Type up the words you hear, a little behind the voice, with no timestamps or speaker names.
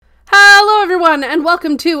everyone, and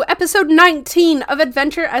welcome to episode 19 of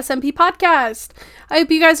Adventure SMP Podcast. I hope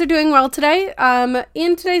you guys are doing well today.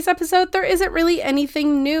 In today's episode, there isn't really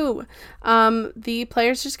anything new. The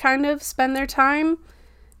players just kind of spend their time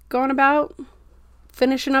going about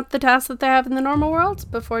finishing up the tasks that they have in the normal world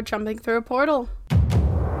before jumping through a portal.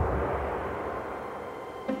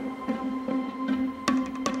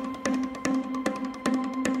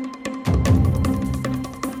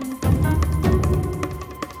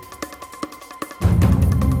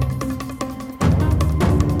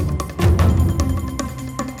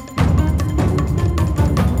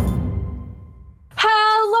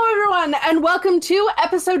 And welcome to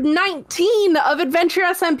episode 19 of Adventure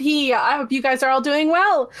SMP. I hope you guys are all doing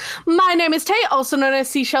well. My name is Tay, also known as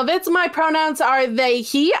Seashell Vitz. My pronouns are they,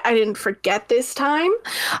 he. I didn't forget this time.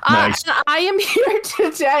 Nice. And I am here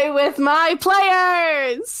today with my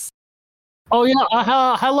players. Oh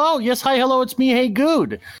yeah, hello. Yes, hi, hello. It's me,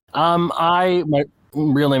 HeyGude. My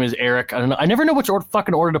real name is Eric. I don't know. I never know which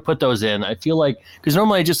fucking order to put those in. I feel like because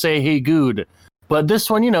normally I just say HeyGude. But this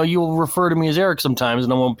one, you'll refer to me as Eric sometimes,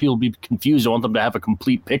 and I want people to be confused. I want them to have a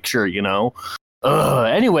complete picture,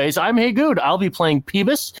 Anyways, I'm HeyGude. I'll be playing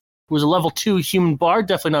Peebus, who's a level 2 human bard,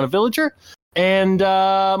 definitely not a villager. And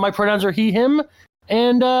my pronouns are he, him.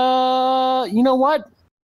 And you know what?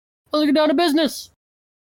 Let's get down to business.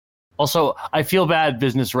 Also, I feel bad,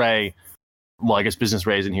 Business Ray. Well, I guess Business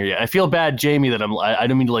Ray isn't here yet. I feel bad, Jamie, that I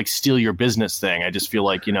don't mean to steal your business thing. I just feel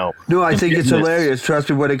like, No, I think it's hilarious.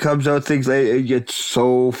 Trust me, when it comes out, things it's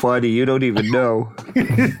so funny. You don't even know.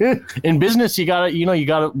 In business, you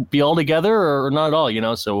gotta be all together or not at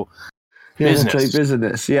all, so business. That's right,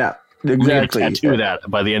 business. Yeah, exactly. We're gonna tattoo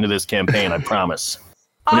that by the end of this campaign, I promise.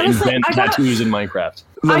 Honestly, invent tattoos in Minecraft.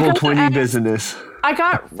 Level 20 business. I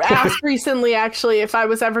got asked recently, actually, if I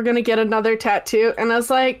was ever going to get another tattoo, and I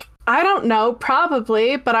was like, I don't know,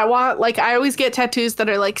 probably, but I want, I always get tattoos that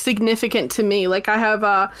are, significant to me. I have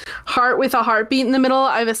a heart with a heartbeat in the middle,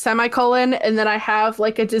 I have a semicolon, and then I have,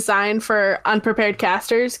 a design for unprepared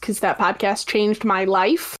casters, because that podcast changed my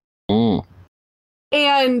life. Mm.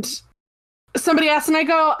 And somebody asked, and I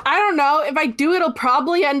go, I don't know, if I do, it'll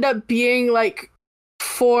probably end up being,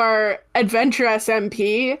 for Adventure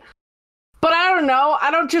SMP. But I don't know. I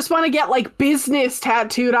don't just want to get, business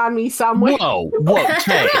tattooed on me somewhere. Whoa,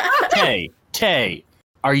 Tay.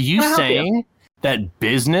 Are you saying that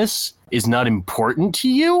business is not important to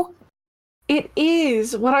you? It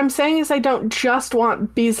is. What I'm saying is I don't just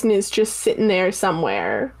want business just sitting there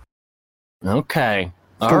somewhere. Okay.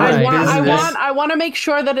 All right. I want to make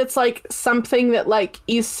sure that it's, something that,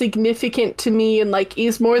 is significant to me and,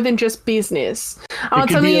 is more than just business. I want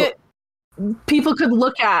something that people could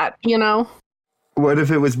look at, What if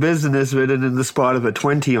it was business written in the spot of a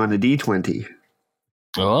 20 on a D20?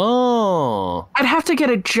 Oh. I'd have to get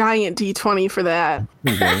a giant D20 for that.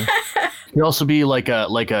 Okay. It could also be like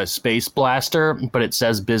a space blaster, but it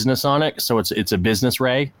says business on it, so it's a business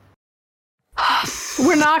ray.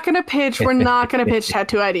 We're not gonna pitch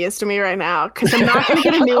tattoo ideas to me right now because I'm not gonna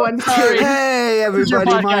get a new one. Sorry. Hey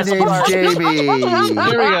everybody, my name's Jamie.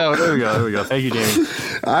 Here we go. Thank you, Jamie.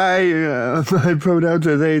 My pronouns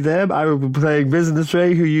are they, them. I will be playing Business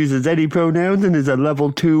Ray, who uses any pronouns and is a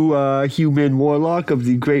level 2 human warlock of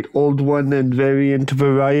the Great Old One and variant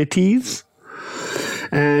varieties.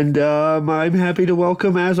 And I'm happy to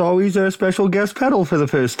welcome, as always, our special guest Petal for the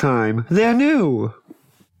first time. They're new.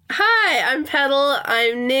 Hi, I'm Petal.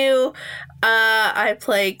 I'm new. I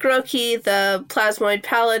play Groki, the Plasmoid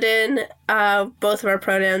Paladin. Both of our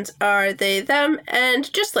pronouns are they, them.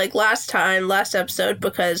 And just like last episode,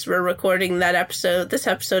 because we're recording this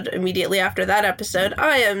episode immediately after that episode,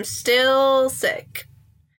 I am still sick.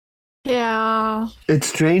 Yeah. It's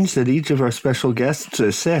strange that each of our special guests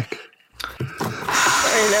are sick.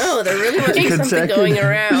 I know, there really must be something going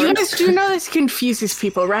around. You guys do know this confuses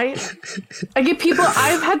people, right?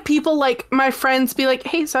 I've had people my friends be like,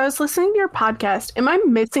 hey, so I was listening to your podcast. Am I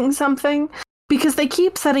missing something? Because they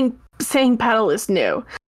keep saying Petal is new. And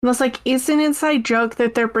I was like, it's an inside joke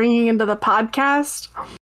that they're bringing into the podcast.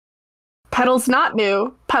 Petal's not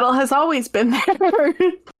new. Petal has always been there.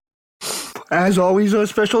 As always, our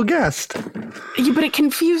special guest. Yeah, but it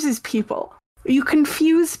confuses people. You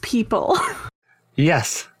confuse people.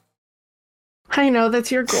 Yes. I know,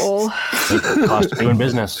 that's your goal. Cost of doing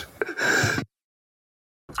business.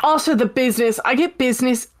 Also, the business. I get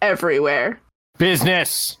business everywhere.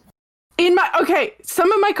 Business!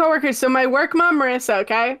 Some of my coworkers, so my work mom, Marissa,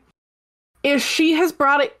 okay? If she has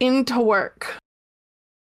brought it into work,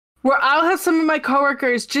 where I'll have some of my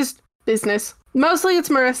coworkers just business, Mostly it's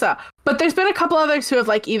Marissa, but there's been a couple others who have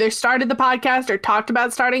like either started the podcast or talked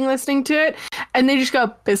about starting listening to it, and they just go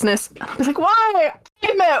business. I was like, why?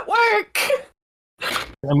 I'm at work.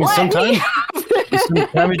 I mean, sometimes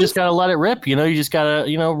you just gotta let it rip. You know, you just gotta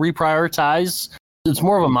reprioritize. It's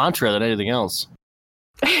more of a mantra than anything else.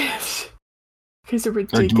 Because you're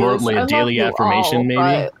ridiculous. Or more like a daily affirmation,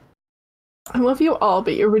 maybe. I love you all,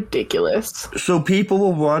 but you're ridiculous. So people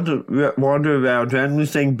will wander around randomly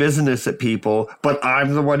saying business at people, but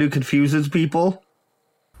I'm the one who confuses people?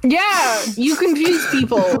 Yeah, you confuse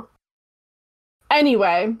people.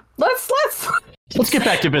 Anyway, let's get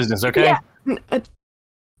back to business, okay? Yeah.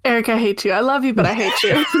 Eric, I hate you. I love you, but I hate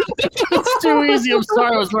you. It's too easy. I'm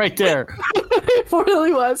sorry, I was right there. It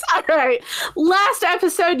really was. All right. Last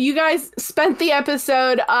episode, you guys spent the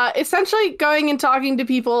episode essentially going and talking to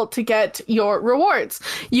people to get your rewards.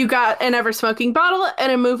 You got an ever-smoking bottle, an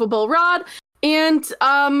immovable rod, and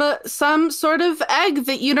some sort of egg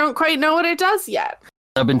that you don't quite know what it does yet.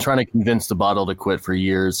 I've been trying to convince the bottle to quit for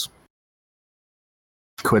years.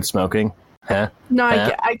 Quit smoking. Huh? No,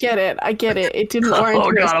 I get it. I get it. It didn't warrant.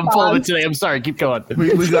 Oh God, I'm full of it today. I'm sorry. Keep going.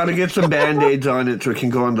 We got to get some Band-Aids on it so it can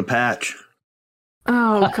go on the patch.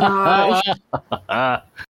 Oh gosh.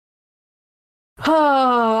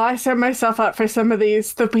 Oh, I set myself up for some of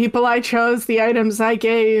these. The people I chose, the items I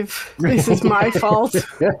gave. This is my fault.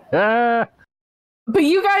 But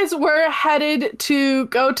you guys were headed to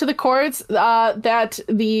go to the courts that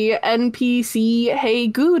the NPC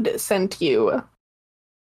HeyGude sent you.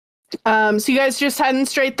 So you guys just heading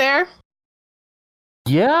straight there?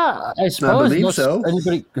 Yeah, I suppose. I believe so.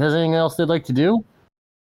 Anybody has anything else they'd like to do?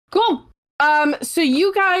 Cool. So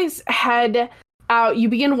you guys head out. You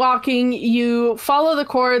begin walking. You follow the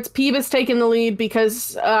courts. Peeba's taking the lead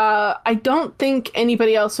because I don't think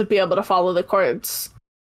anybody else would be able to follow the courts.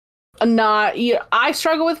 I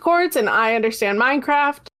struggle with courts, and I understand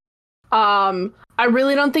Minecraft. I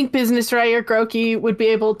really don't think Business Ray or Groki would be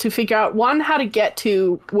able to figure out, one, how to get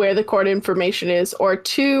to where the court information is, or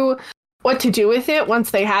two, what to do with it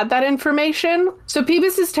once they had that information. So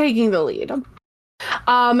Peebus is taking the lead.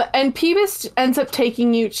 And Peebus ends up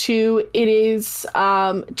taking you to, it is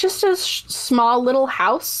just a small little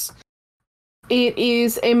house. It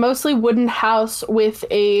is a mostly wooden house with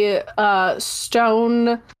a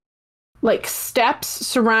stone, like, steps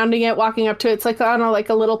surrounding it, walking up to it. It's like on a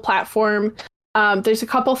little platform. There's a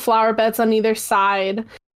couple flower beds on either side.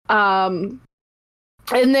 And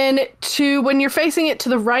then when you're facing it to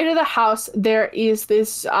the right of the house, there is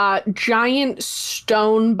this giant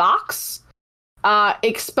stone box,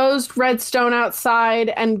 exposed redstone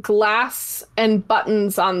outside, and glass and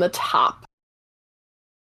buttons on the top.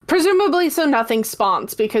 Presumably so nothing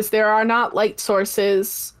spawns, because there are not light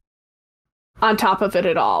sources on top of it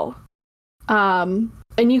at all.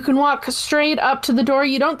 And you can walk straight up to the door.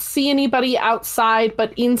 You don't see anybody outside,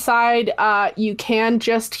 but inside, you can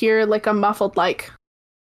just hear like a muffled like,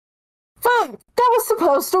 "Fuck, that was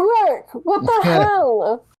supposed to work. What the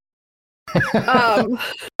hell?"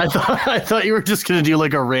 I thought you were just gonna do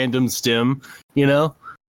like a random stim, you know,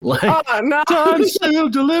 like no. "Time sale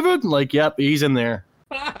delivered." Like, yep, he's in there.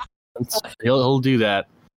 He'll do that.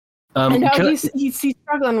 I know he's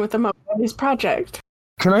struggling with his project.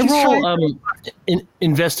 Can I roll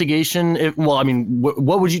investigation? What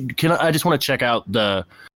would you? I just want to check out the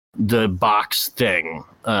box thing.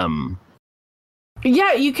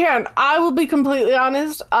 Yeah, you can. I will be completely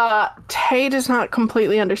honest. Tay does not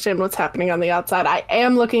completely understand what's happening on the outside. I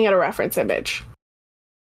am looking at a reference image,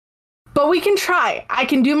 but we can try. I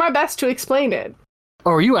can do my best to explain it.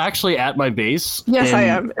 Oh, are you actually at my base? Yes, I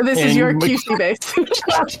am. This is your QC base.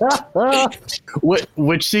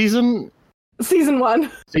 Which season? Season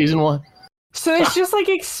 1. Season 1. So it's just like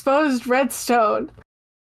exposed redstone.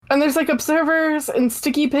 And there's like observers and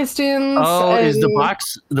sticky pistons. Oh, is the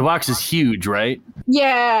box is huge, right?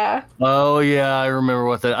 Yeah. Oh yeah, I remember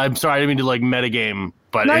what that. I'm sorry, I didn't mean to like metagame,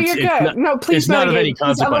 but no, you're good. No, please. It's not of any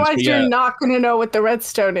consequence. Otherwise, you're not going to know what the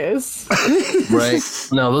redstone is. Right.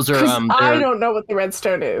 No, those are. I don't know what the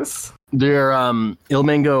redstone is. They're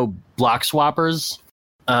Ilmengo block swappers.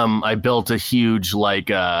 I built a huge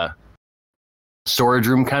like storage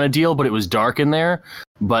room kind of deal, but it was dark in there.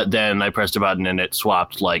 But then I pressed a button and it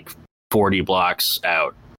swapped like 40 blocks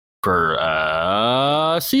out for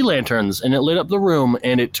sea lanterns, and it lit up the room,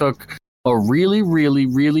 and it took a really, really,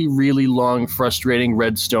 really, really long, frustrating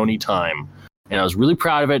redstone-y time. And I was really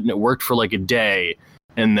proud of it, and it worked for like a day,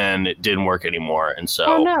 and then it didn't work anymore. And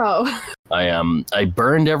so I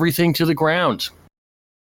burned everything to the ground.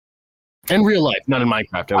 In real life, not in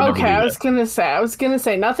Minecraft. I was gonna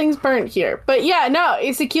say nothing's burnt here. But yeah, no,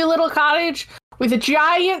 it's a cute little cottage with a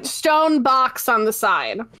giant stone box on the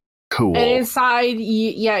side. Cool. And inside,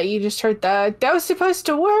 you just heard that was supposed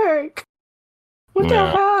to work. What the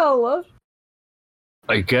hell?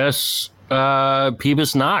 I guess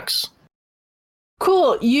Peebus knocks.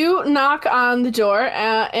 Cool. You knock on the door,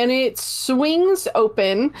 and it swings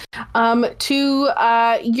open to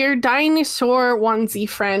your dinosaur onesie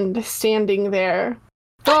friend standing there.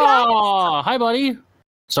 Oh, hi, buddy.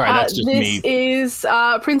 Sorry, that's just me. This is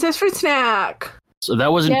Princess Fruit Snack. So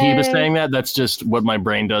that wasn't Yay. Peebus saying that. That's just what my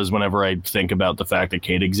brain does whenever I think about the fact that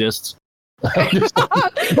Kate exists.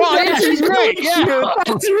 Oh, yeah, she's great. Yeah. Cute.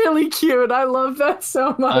 That's really cute. I love that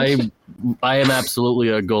so much. I am absolutely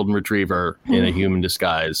a golden retriever in a human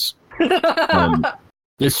disguise.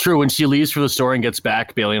 It's true. When she leaves for the store and gets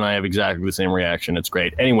back, Bailey and I have exactly the same reaction. It's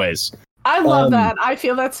great. Anyways. I love that. I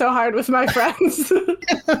feel that so hard with my friends.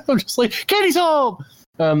 I'm just like, Katie's home!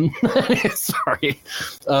 Sorry.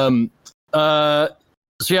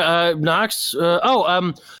 Knox.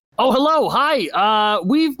 Oh, hello. Hi.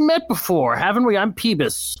 We've met before, haven't we? I'm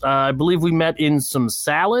Peebus. I believe we met in some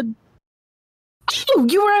salad. Oh,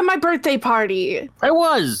 you were at my birthday party. I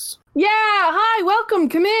was. Yeah. Hi. Welcome.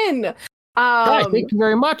 Come in. Hi, thank you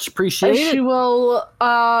very much. Appreciate it. She will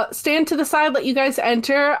stand to the side, let you guys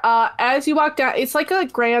enter. As you walk down, it's like a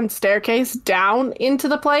grand staircase down into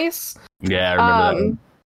the place. Yeah, I remember that.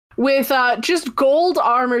 With just gold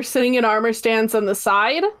armor sitting in armor stands on the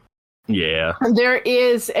side. Yeah. There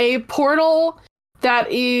is a portal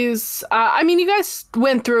that is, you guys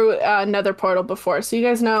went through another portal before, so you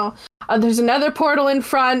guys know. There's another portal in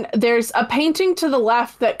front. There's a painting to the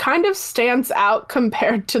left that kind of stands out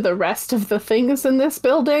compared to the rest of the things in this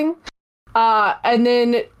building. And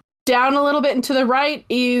then down a little bit and to the right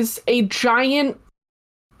is a giant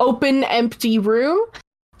open, empty room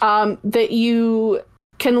that you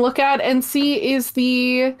can look at and see is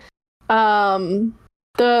the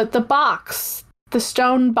box, the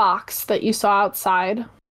stone box that you saw outside.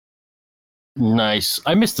 Nice.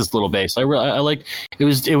 I missed this little base. I like it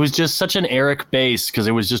was just such an Eric base because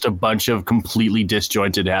it was just a bunch of completely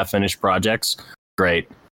disjointed half-finished projects. Great.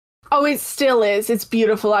 Oh, it still is. It's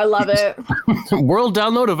beautiful. I love it. World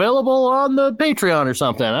download available on the Patreon or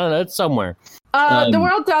something. I don't know, it's somewhere. The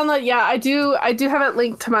world download, yeah, I do have it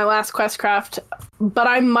linked to my last Questcraft, but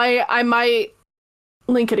I might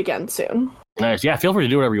link it again soon. Nice. Yeah, feel free to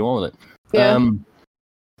do whatever you want with it. Yeah. And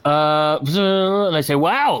I say,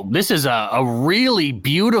 wow, this is a really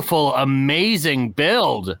beautiful, amazing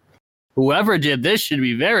build. Whoever did this should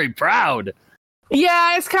be very proud.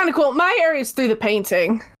 Yeah, it's kind of cool. My area is through the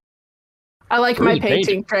painting. I like my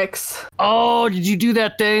painting tricks. Oh, did you do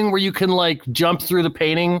that thing where you can like jump through the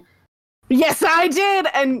painting? Yes, I did.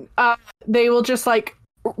 And they will just like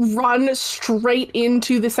run straight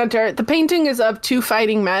into the center. The painting is of two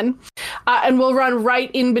fighting men, and will run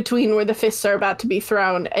right in between where the fists are about to be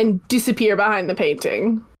thrown and disappear behind the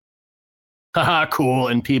painting. Haha, cool.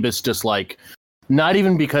 And Peebus just like, not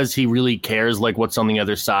even because he really cares like what's on the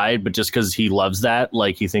other side, but just because he loves that.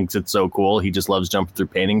 Like he thinks it's so cool. He just loves jumping through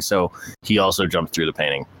paintings. So he also jumped through the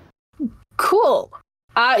painting. Cool.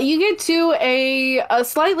 You get to a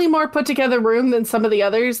slightly more put together room than some of the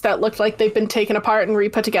others that looked like they've been taken apart and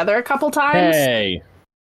re-put together a couple times. Hey.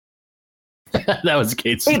 That was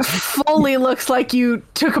Kate's. It fully looks like you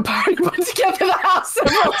took apart and put together the house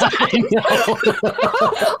several times.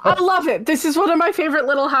 I love it. This is one of my favorite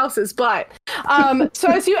little houses. But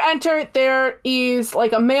so as you enter, there is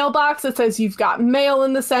like a mailbox that says you've got mail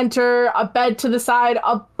in the center, a bed to the side,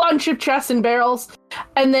 a bunch of chests and barrels,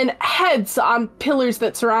 and then heads on pillars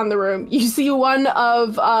that surround the room. You see one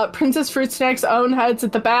of Princess Fruit Snack's own heads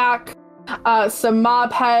at the back. Some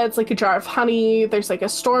mob heads, like a jar of honey. There's like a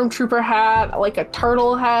stormtrooper hat, like a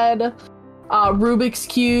turtle head, Rubik's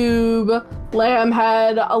Cube, lamb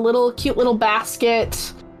head, a little cute little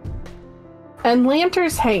basket, and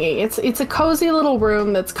lanterns hanging. It's a cozy little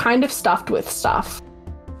room that's kind of stuffed with stuff,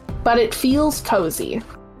 but it feels cozy.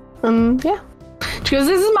 Yeah. She goes,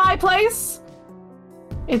 "This is my place.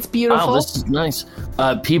 It's beautiful." Wow, this is nice.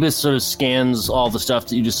 Peebus sort of scans all the stuff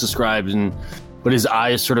that you just described but his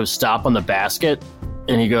eyes sort of stop on the basket,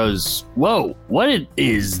 and he goes, "Whoa, what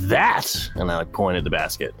is that?" And I point at the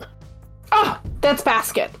basket. Oh, that's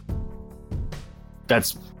basket.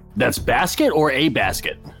 That's basket or a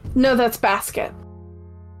basket? No, that's basket.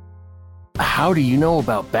 How do you know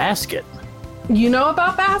about basket? You know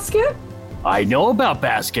about basket? I know about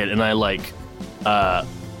basket, and I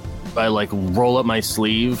roll up my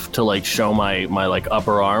sleeve to like show my like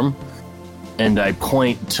upper arm, and I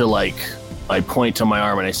point to my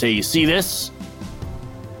arm and I say, "You see this?"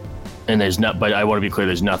 And but I want to be clear,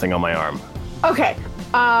 there's nothing on my arm. Okay.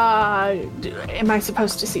 Am I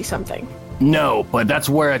supposed to see something? No, but that's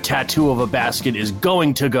where a tattoo of a basket is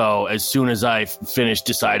going to go as soon as I finish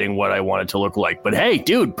deciding what I want it to look like. But hey,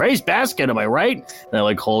 dude, praise basket, am I right? And I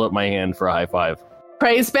like hold up my hand for a high five.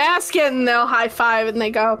 Praise basket, and they'll high five, and they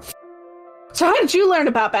go, so how did you learn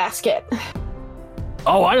about basket?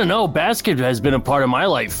 Oh, I don't know. Basket has been a part of my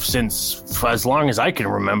life since for as long as I can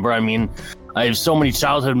remember. I mean, I have so many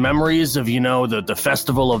childhood memories of, the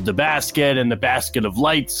festival of the basket and the basket of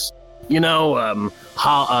lights,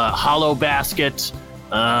 hollow basket,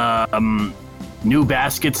 new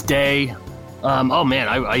baskets day. Oh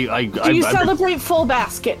man, Do you celebrate full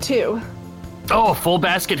basket too? Oh, full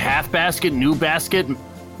basket, half basket, new basket,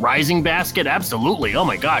 rising basket. Absolutely. Oh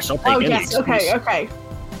my gosh. I'll take any excuse. Okay.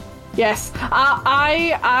 Yes,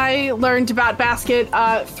 I learned about basket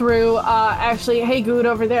through actually HeyGude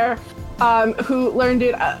over there, who learned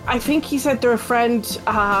it. I think he said through a friend.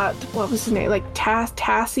 What was his name? Like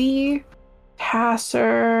Tasser.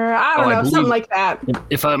 I don't know, something like that.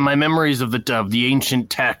 If my memories of the ancient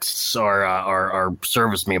texts are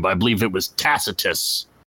service me, but I believe it was Tacitus.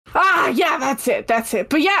 Yeah, that's it.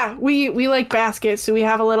 But yeah, we like baskets, so we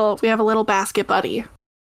have a little basket buddy.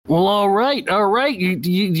 Well, all right.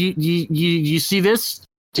 You see this?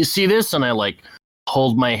 Do you see this? And I like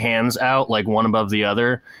hold my hands out like one above the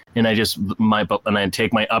other, and I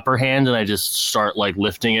take my upper hand and I just start like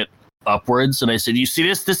lifting it upwards, and I said, "You see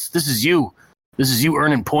this? This is you. This is you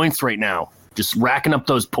earning points right now. Just racking up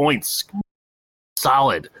those points.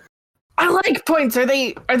 Solid." I like points. Are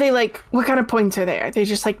they like, what kind of points are they? Are they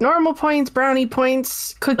just like normal points, brownie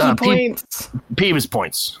points, cookie points? Peeves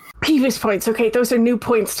points. Peeves points. Okay, those are new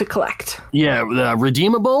points to collect. Yeah,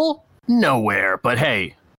 redeemable? Nowhere. But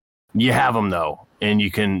hey, you have them though, and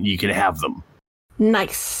you can have them.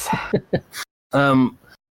 Nice. I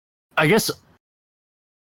guess.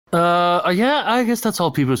 I guess that's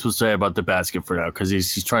all Peeves would say about the basket for now, because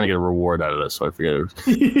he's trying to get a reward out of this. So I forget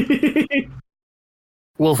it.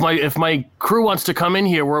 Well, if my crew wants to come in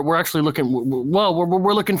here, we're actually looking. Well,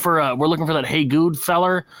 we're looking for that HeyGude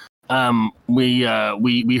feller. We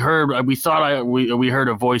heard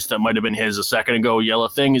a voice that might have been his a second ago. Yellow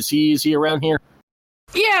thing. Is he around here?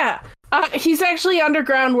 Yeah. He's actually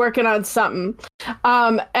underground working on something.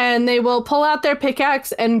 And they will pull out their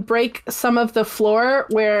pickaxe and break some of the floor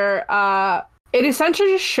where it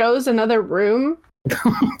essentially just shows another room.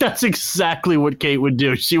 That's exactly what Kate would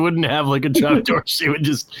do. She wouldn't have like a trapdoor. She would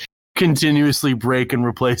just continuously break and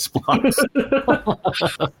replace blocks.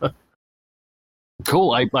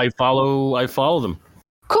 Cool. I follow them.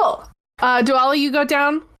 Cool. Do all of you go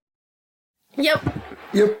down? Yep.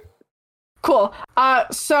 Cool.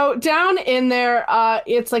 So down in there,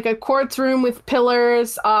 it's like a quartz room with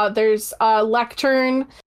pillars. There's a lectern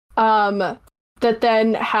that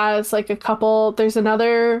then has like a couple. There's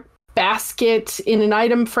another basket in an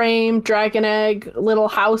item frame, dragon egg, little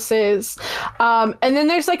houses. And then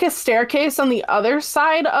there's like a staircase on the other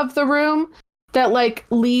side of the room that like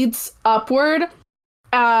leads upward.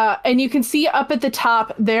 And you can see up at the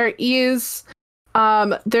top there is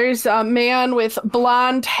there's a man with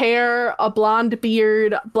blonde hair, a blonde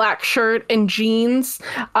beard, black shirt, and jeans,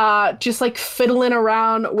 just like fiddling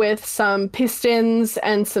around with some pistons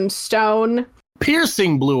and some stone.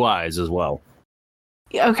 Piercing blue eyes as well.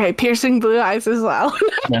 Okay, piercing blue eyes as well.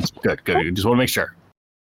 That's good. Just want to make sure.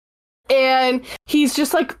 And he's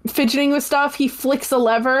just like fidgeting with stuff. He flicks a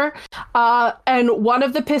lever, and one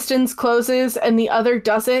of the pistons closes and the other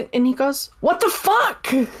doesn't. And he goes, "What the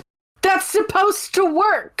fuck? That's supposed to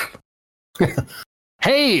work."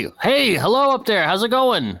 Hey, hello up there. How's it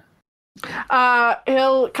going?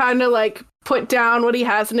 He'll kind of like put down what he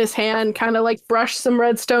has in his hand, kind of like brush some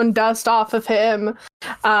redstone dust off of him,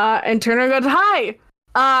 and turn around and goes, "Hi.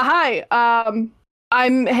 I'm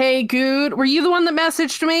HeyGude. Were you the one that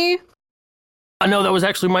messaged me?" No, that was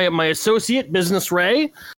actually my associate, Business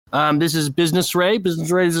Ray. This is Business Ray.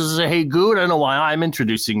 Business Ray, this is a HeyGude. I don't know why I'm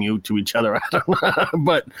introducing you to each other,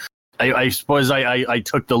 but I suppose I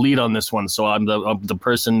took the lead on this one, so I'm the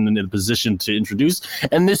person in the position to introduce.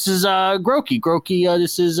 And this is Grokey. Grokey,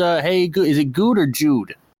 this is HeyGude. Is it Gude or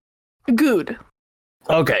Jude? Gude.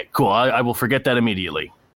 Okay, cool. I will forget that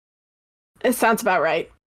immediately. It sounds about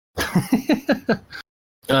right.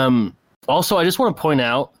 Also, I just want to point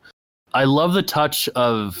out, I love the touch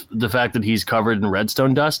of the fact that he's covered in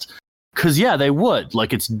redstone dust. Because, yeah, they would.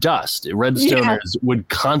 Like, it's dust. Redstoners would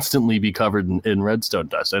constantly be covered in redstone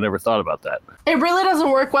dust. I never thought about that. It really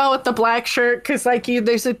doesn't work well with the black shirt because, like,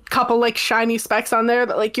 there's a couple, like, shiny specks on there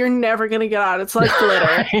that, like, you're never going to get out. It's like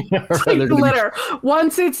glitter. It's like glitter.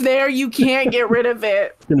 Once it's there, you can't get rid of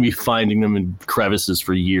it. Going to be finding them in crevices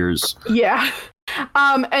for years. Yeah.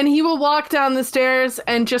 And he will walk down the stairs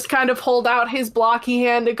and just kind of hold out his blocky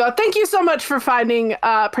hand and go, "Thank you so much for finding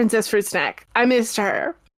Princess Fruit Snack. I missed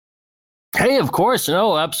her." Hey, of course.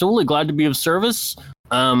 No, absolutely. Glad to be of service.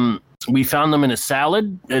 We found them in a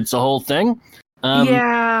salad. It's a whole thing.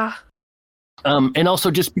 Yeah. And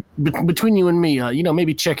also just between you and me,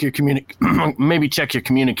 maybe check your maybe check your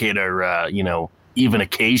communicator, even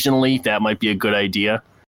occasionally. That might be a good idea.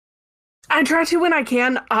 I try to when I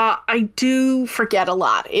can. I do forget a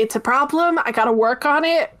lot. It's a problem. I got to work on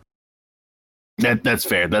it. That's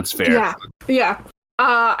fair. That's fair. Yeah.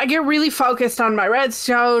 I get really focused on my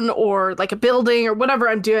redstone or like a building or whatever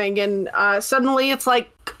I'm doing, and suddenly it's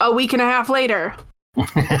like a week and a half later.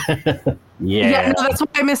 Yeah, no, that's why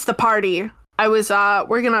I missed the party. I was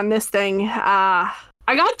working on this thing. I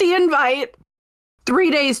got the invite 3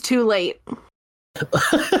 days too late.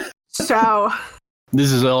 So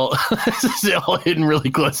this is all hitting really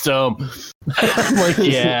close to home. I'm like,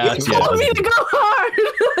 yeah. You told me to go hard.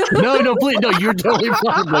 No, please, no, you're totally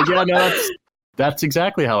fine. Like, yeah, no, that's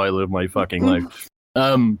exactly how I live my fucking life.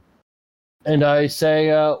 And I say,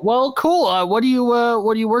 well, cool. What are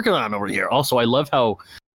you working on over here? Also, I love how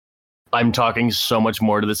I'm talking so much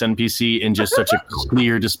more to this NPC in just such a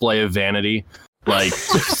clear display of vanity, like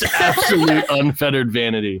just absolute unfettered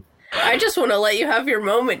vanity. I just want to let you have your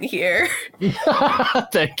moment here.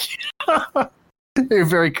 Thank you. You're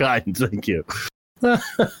very kind. Thank you.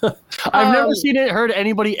 I've never heard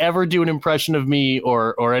anybody ever do an impression of me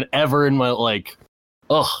or ever in my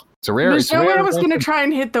it's a rare. There's no way I was going to try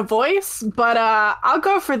and hit the voice, but I'll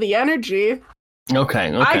go for the energy.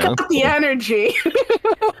 Okay. I got the energy.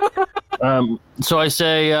 So I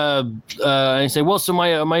say, well, so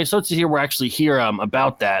my associates here were actually here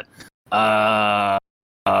about that. The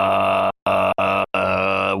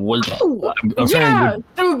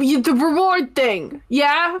reward thing.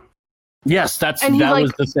 Yeah. Yes, that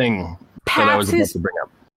was the thing that I was about to bring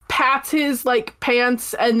up. Pats his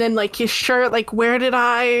pants and then his shirt. Where did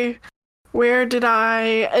I?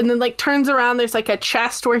 And then turns around. There's a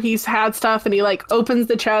chest where he's had stuff, and he opens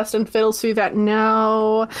the chest and fiddles through that.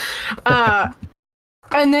 No.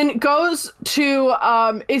 And then goes to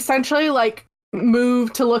essentially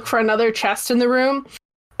move to look for another chest in the room.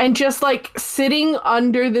 And just sitting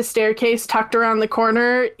under the staircase, tucked around the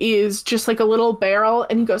corner, is just a little barrel.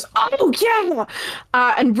 And he goes, "Oh yeah!"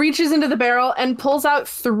 And reaches into the barrel and pulls out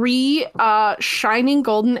 3 shining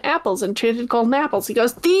golden apples, enchanted golden apples. He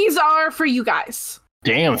goes, "These are for you guys."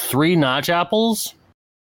 Damn, 3 notch apples?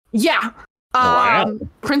 Yeah. Wow.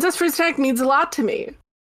 Princess Fruit Snack means a lot to me.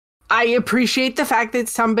 I appreciate the fact that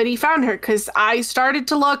somebody found her, because I started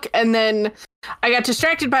to look and then I got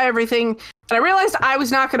distracted by everything. And I realized I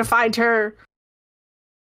was not going to find her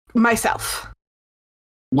myself.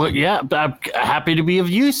 Well, yeah, I'm happy to be of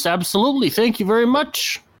use. Absolutely. Thank you very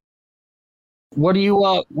much. What are you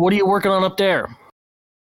working on up there?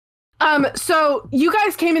 So you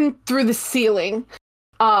guys came in through the ceiling.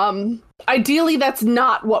 Ideally, that's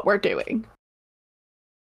not what we're doing.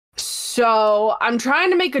 So I'm trying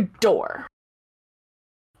to make a door.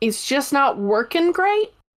 It's just not working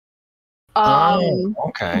great.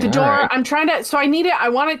 Okay. The door, right. I'm trying to, so I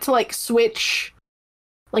want it to switch,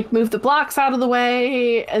 move the blocks out of the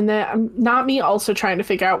way, and then not me also trying to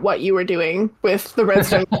figure out what you were doing with the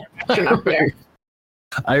redstone up there.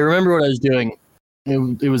 I remember what I was doing.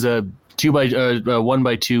 It was a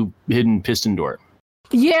 1x2 hidden piston door.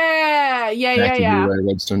 Yeah.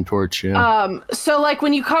 Redstone torch. Yeah. So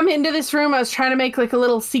when you come into this room, I was trying to make a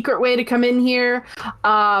little secret way to come in here.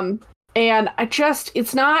 And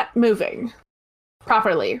it's not moving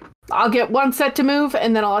properly. I'll get one set to move,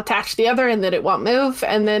 and then I'll attach the other, and then it won't move,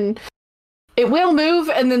 and then it will move,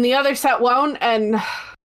 and then the other set won't, and...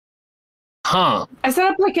 Huh. I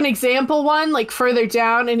set up an example one, further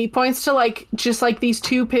down, and he points to just these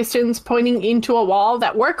 2 pistons pointing into a wall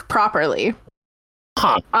that work properly.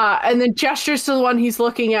 Huh. And then gestures to the one he's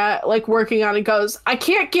looking at, working on, and goes, "I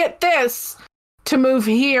can't get this to move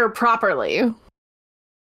here properly."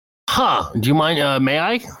 Huh. Do you mind, may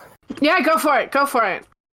I? Yeah, go for it.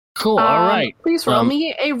 Cool, all right. Please roll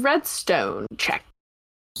me a redstone check.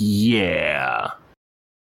 Yeah.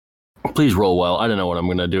 Please roll well. I don't know what I'm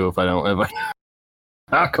going to do if I...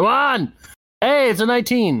 Oh, come on! Hey, it's a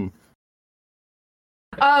 19.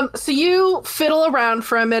 So you fiddle around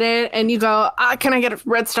for a minute and you go, "Can I get a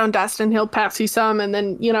redstone dust?" And he'll pass you some, and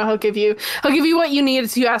then he'll give you what you need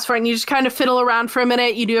as you ask for it, and you just kind of fiddle around for a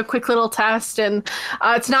minute. You do a quick little test, and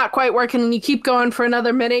it's not quite working, and you keep going for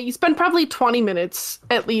another minute. You spend probably 20 minutes,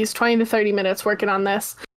 at least 20 to 30 minutes working on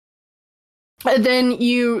this. And then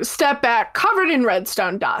you step back, covered in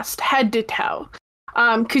redstone dust, head to toe.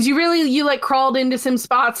 Because you like crawled into some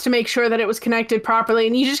spots to make sure that it was connected properly,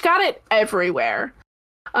 and you just got it everywhere.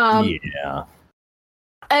 Yeah.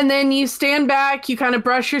 And then you stand back, you kind of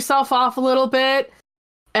brush yourself off a little bit,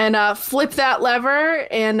 and flip that lever,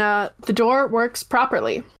 and the door works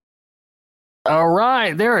properly. All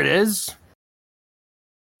right, there it is.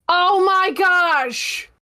 Oh my gosh!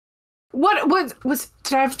 What was?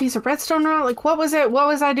 Did I have a piece of redstone around? Like, what was it? What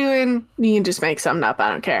was I doing? You can just make something up. I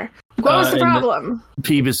don't care. What was the problem?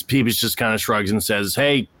 Peebus just kind of shrugs and says,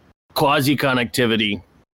 "Hey, quasi connectivity."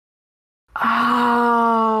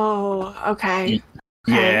 Oh, okay.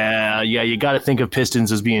 Yeah. You got to think of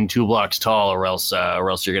pistons as being 2 blocks tall, or else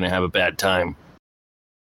you're gonna have a bad time.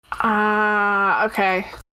 Okay.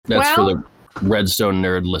 That's for the Redstone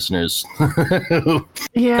nerd listeners.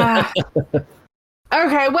 Yeah.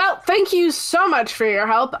 Okay. Well, thank you so much for your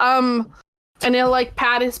help. And he'll like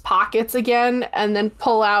pat his pockets again, and then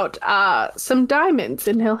pull out some diamonds,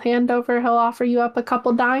 and he'll offer you up a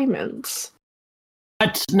couple diamonds.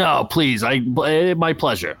 What? No, please. My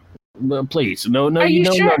pleasure. Please, no Are you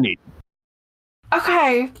sure? No need.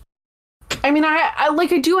 Okay. I mean,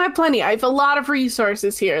 I do have plenty. I have a lot of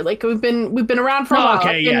resources here. Like we've been around for a while.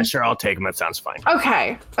 Okay, yeah, sure, I'll take them. That sounds fine.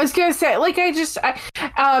 Okay, I was gonna say, like,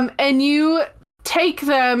 and you take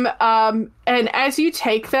them, and as you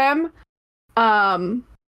take them,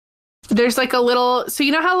 there's like a little, so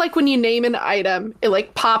you know how like when you name an item, it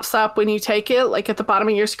like pops up when you take it, like at the bottom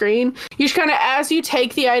of your screen. You just kind of, as you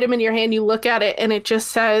take the item in your hand, you look at it, and it just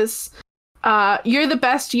says, "You're the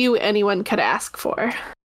best you anyone could ask for."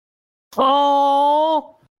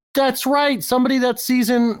 Oh, that's right. Somebody that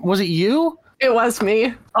season, was it you? It was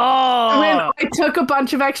me. Oh, I took a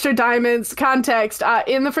bunch of extra diamonds. Context,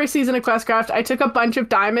 in the first season of Questcraft, I took a bunch of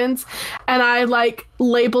diamonds, and I like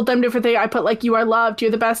labeled them different things. I put like, "You are loved.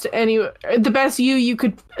 You're the best. The best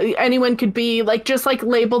anyone could be." Like, just like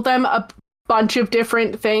labeled them a bunch of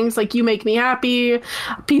different things. Like, "You make me happy.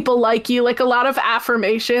 People like you." Like a lot of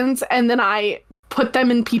affirmations, and then I put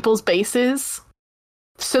them in people's bases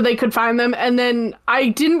so they could find them. And then I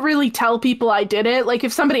didn't really tell people I did it. Like,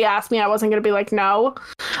 if somebody asked me, I wasn't going to be like, no.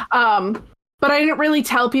 But I didn't really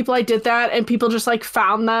tell people I did that, and people just like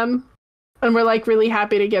found them and were like really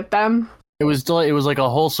happy to get them. It was like a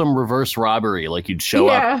wholesome reverse robbery. Like, you'd show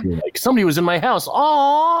up and like, "Somebody was in my house."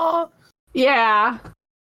 Aww. Yeah.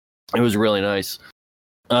 It was really nice.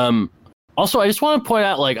 Also, I just want to point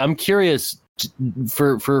out, like, I'm curious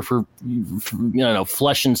for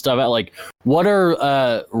fleshing stuff out. Like, what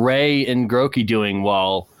are Ray and Groki doing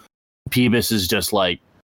while Peebus is just like,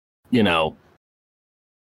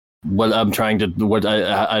 what I'm trying to, what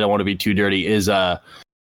I don't want to be too dirty, is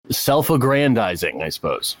self-aggrandizing, I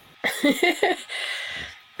suppose.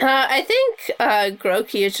 I think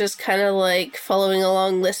Groki is just kind of like following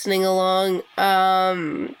along, listening along.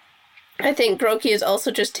 I think Groki is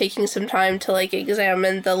also just taking some time to like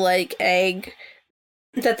examine the like egg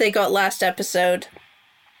that they got last episode.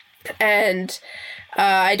 And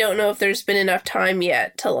I don't know if there's been enough time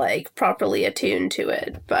yet to like properly attune to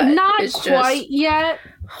it, but not it's quite just yet.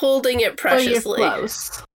 Holding it preciously. You're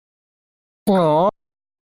close. Aww.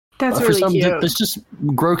 That's really cute. It's just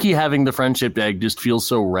Groki having the friendship egg just feels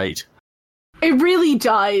so right. It really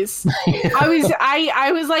does.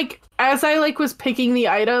 I was like, as I like was picking the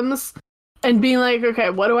items and being like, okay,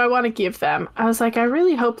 what do I want to give them? I was like, I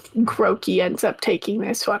really hope Groki ends up taking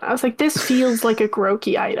this one. I was like, this feels like a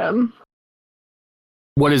Groki item.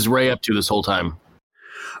 What is Ray up to this whole time?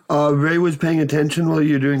 Ray was paying attention while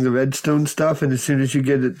you're doing the redstone stuff, and as soon as you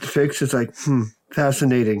get it fixed, it's like,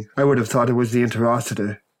 fascinating. I would have thought it was the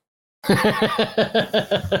interocitor.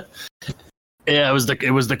 Yeah,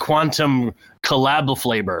 it was the quantum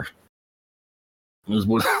collaboflavor. It was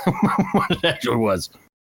what it actually was.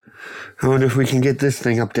 I wonder if we can get this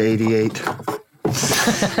thing up to 88.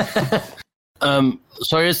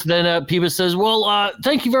 So I guess then Peebus says, "Well,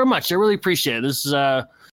 thank you very much. I really appreciate it. This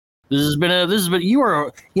has been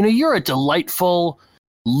you're a delightful,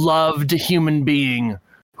 loved human being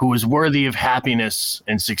who is worthy of happiness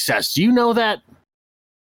and success. Do you know that?"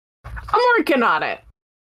 I'm working on it.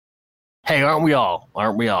 Hey, aren't we all?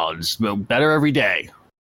 Just better every day.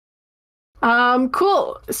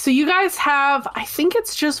 Cool. So you guys have, I think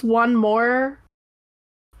it's just one more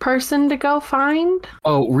person to go find.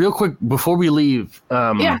 Oh, real quick before we leave,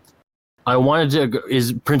 yeah. I wanted to.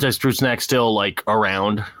 Is Princess Fruit Snack still like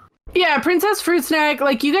around? Yeah, Princess Fruit Snack.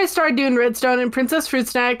 Like, you guys started doing redstone, and Princess Fruit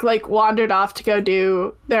Snack like wandered off to go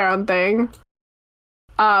do their own thing.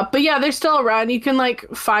 But yeah, they're still around. You can like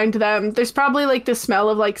find them. There's probably like the smell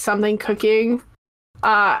of like something cooking,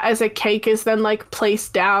 as a cake is then like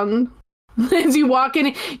placed down As you walk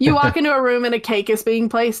into a room and a cake is being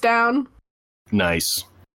placed down. Nice.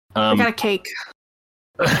 I got a cake.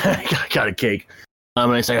 I got a cake.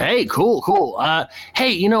 And I say, hey, cool.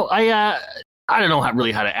 Hey, I don't know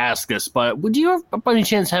really how to ask this, but would you, by any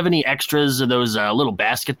chance, have any extras of those little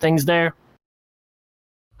basket things there?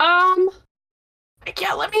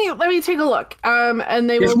 Yeah, let me take a look. And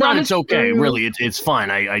they will. If not, it's okay. Really, it's fine.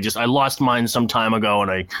 I lost mine some time ago, and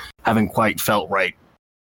I haven't quite felt right.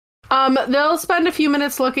 They'll spend a few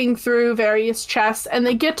minutes looking through various chests, and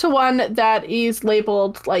they get to one that is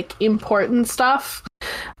labeled like important stuff.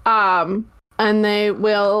 And they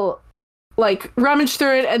will like rummage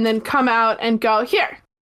through it and then come out and go here.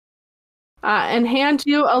 And hand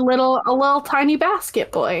you a little tiny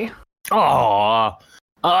basket, boy. Aw.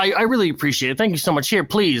 I really appreciate it. Thank you so much. Here,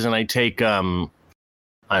 please. And I take I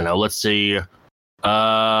don't know, let's see.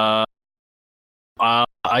 I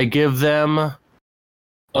give them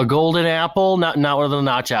a golden apple, not one of the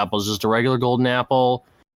notch apples, just a regular golden apple,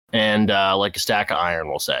 and like a stack of iron,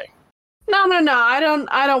 we'll say. No, I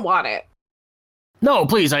don't want it. No,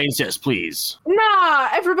 please, I insist, please. Nah,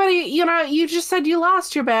 everybody, you just said you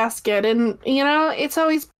lost your basket, and it's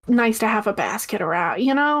always nice to have a basket around,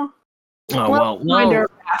 Oh, well, find our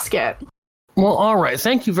basket. Well, all right.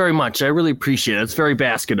 Thank you very much. I really appreciate it. It's very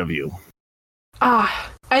basket of you.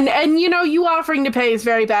 And you offering to pay is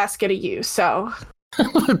very basket of you, so.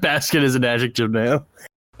 Basket is an adjective now.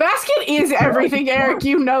 Basket is everything, Eric.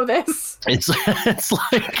 You know this. It's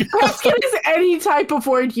like basket is any type of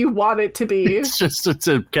word you want it to be. It's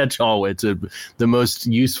a catch-all. It's the most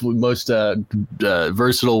useful, most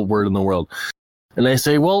versatile word in the world. And I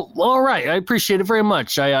say, well, all right. I appreciate it very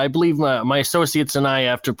much. I believe my associates and I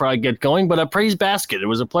have to probably get going. But praise basket. It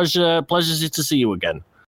was a pleasure to see you again.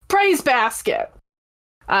 Praise basket.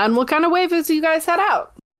 And we'll kind of wave as you guys head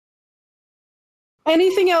out.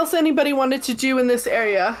 Anything else anybody wanted to do in this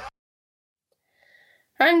area?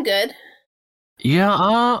 I'm good.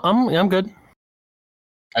 Yeah, I'm good.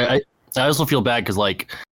 I also feel bad because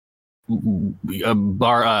like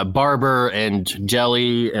Barber and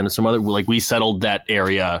Jelly and some other, like, we settled that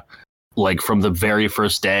area like from the very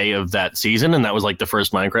first day of that season, and that was like the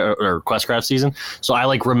first Minecraft or Questcraft season. So I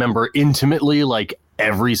like remember intimately like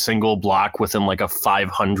every single block within like a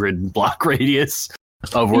 500 block radius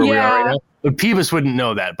of where we are right now. But Peebus wouldn't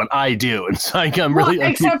know that, but I do. And so I'm really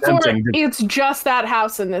except for it's just that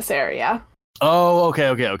house in this area. Oh, okay.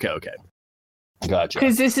 Gotcha.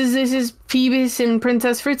 Because this is Peebus and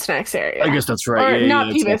Princess Fruit Snacks area. I guess that's right. Or not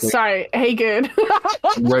Peebus, sorry. HeyGude.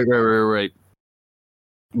 Right.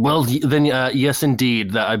 Well, then, yes,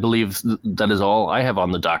 indeed. I believe that is all I have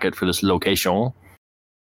on the docket for this location.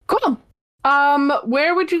 Cool.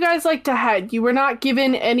 Where would you guys like to head? You were not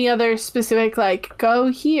given any other specific, like, go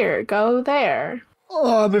here, go there.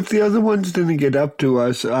 If the other ones didn't get up to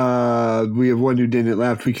us, we have one who didn't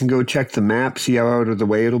left. We can go check the map, see how out of the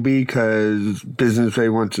way it'll be, because Business Ray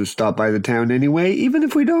wants to stop by the town anyway. Even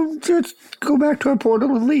if we don't, just go back to our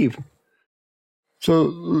portal and leave.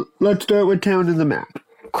 So let's start with town and the map.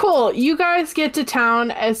 Cool. You guys get to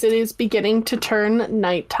town as it is beginning to turn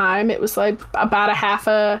nighttime. It was like about a half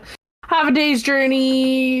a day's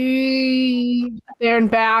journey there and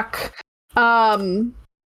back.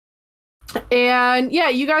 And yeah,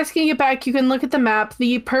 you guys can get back. You can look at the map.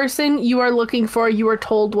 The person you are looking for, you were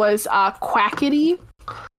told, was Quackity.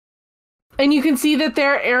 And you can see that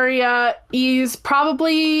their area is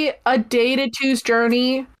probably a day to two's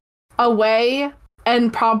journey away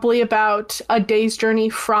and probably about a day's journey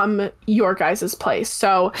from your guys' place.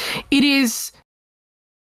 So it is,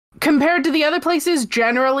 compared to the other places,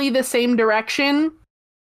 generally the same direction,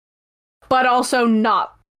 but also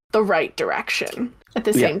not the right direction at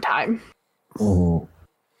the same time. Oh.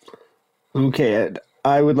 Okay, Ed,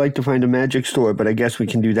 I would like to find a magic store, but I guess we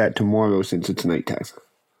can do that tomorrow since it's nighttime.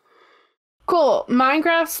 Cool.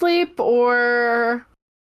 Minecraft sleep or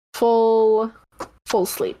full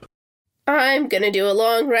sleep? I'm gonna do a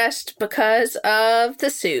long rest because of the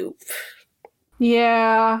soup.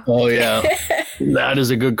 Yeah. Oh, yeah. That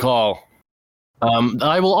is a good call.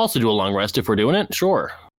 I will also do a long rest if we're doing it.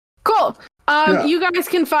 Sure. Cool. You guys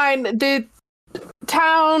can find the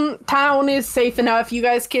town is safe enough. You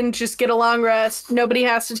guys can just get a long rest. Nobody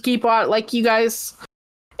has to keep on, like, you guys,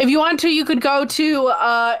 if you want to, you could go to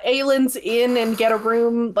Aylin's Inn and get a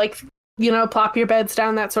room, like, plop your beds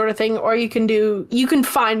down, that sort of thing. Or you can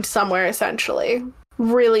find somewhere essentially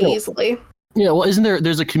really easily. Yeah, well,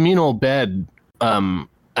 there's a communal bed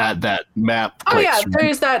at that map place. Oh yeah,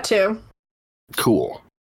 there's that too. Cool.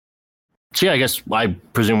 So yeah, I guess I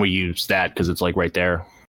presume we use that because it's like right there.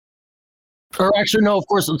 Or actually, no, of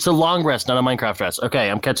course, it's a long rest, not a Minecraft rest. Okay,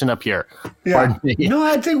 I'm catching up here. Yeah. Pardon me. No,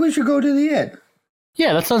 I think we should go to the inn.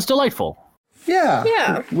 Yeah, that sounds delightful. Yeah.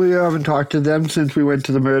 Yeah. We haven't talked to them since we went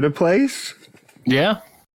to the murder place. Yeah?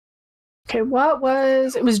 Okay, it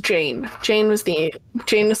was Jane. Jane was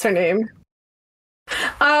her name.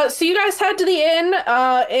 So you guys head to the inn.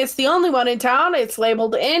 It's the only one in town. It's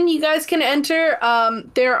labeled inn. You guys can enter.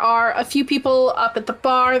 There are a few people up at the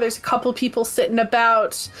bar. There's a couple people sitting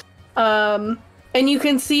about. And you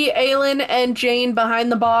can see Aelin and Jane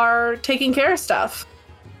behind the bar taking care of stuff.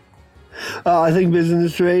 I think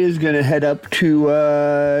Business Ray is going to head up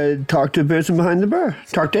to talk to the person behind the bar.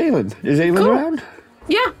 Talk to Aelin. Is Aelin around?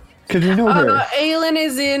 Yeah. Because we know her. Aelin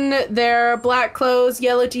is in their black clothes,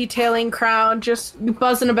 yellow detailing crown, just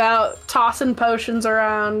buzzing about, tossing potions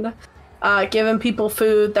around, giving people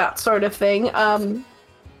food, that sort of thing.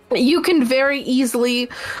 You can very easily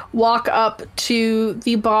walk up to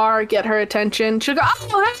the bar, get her attention. She'll go,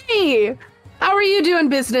 "Oh, hey! How are you doing,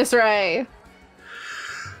 Business Ray?"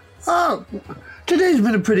 Oh, today's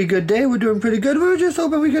been a pretty good day. We're doing pretty good. We were just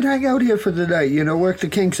hoping we could hang out here for the night, work the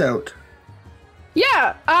kinks out.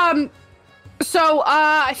 Yeah, so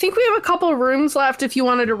I think we have a couple of rooms left if you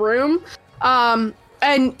wanted a room.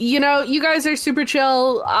 And, you guys are super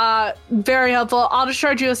chill, very helpful. I'll just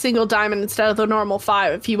charge you a single diamond instead of the normal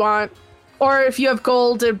 5 if you want. Or if you have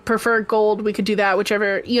gold and prefer gold, we could do that,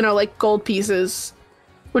 whichever, like gold pieces,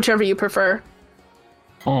 whichever you prefer.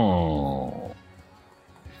 Oh.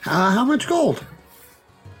 How much gold?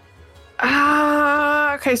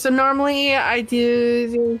 Okay, so normally I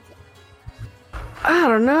do... I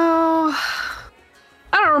don't know.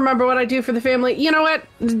 I don't remember what I do for the family. You know what?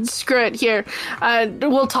 Screw it. Here.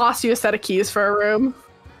 We'll toss you a set of keys for a room.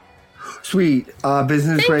 Sweet.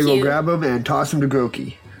 Business Thank Ray will you. grab them and toss them to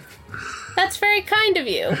Groki. That's very kind of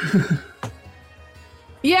you.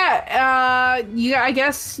 Yeah, I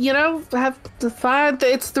guess, have the 5.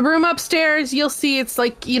 It's the room upstairs. You'll see it's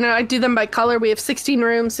like, I do them by color. We have 16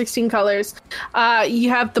 rooms, 16 colors. You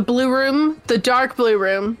have the blue room, the dark blue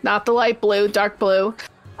room, not the light blue, dark blue.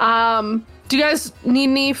 Do you guys need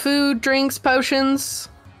any food, drinks, potions?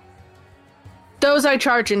 Those I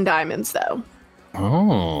charge in diamonds, though.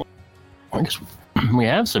 Oh. I guess we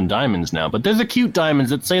have some diamonds now, but there's the cute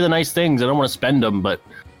diamonds that say the nice things. I don't want to spend them, but,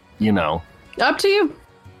 Up to you.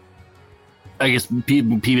 I guess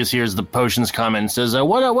Peebus hears the potions comment and says,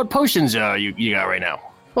 what potions you got right now?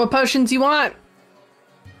 What potions you want?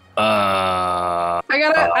 I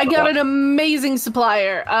got an amazing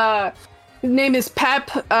supplier. His name is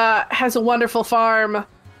Pep. Has a wonderful farm.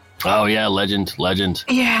 Oh yeah, legend.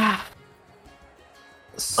 Yeah.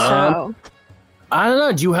 So I don't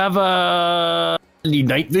know. Do you have any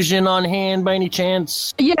night vision on hand by any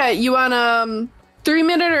chance? yeah, you want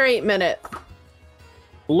 3-minute or 8-minute?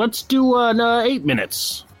 Let's do 8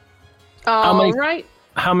 minutes. All right.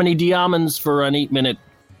 How many diamonds for an 8-minute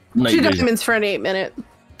night 2 vision? diamonds for an 8-minute.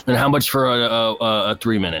 And how much for a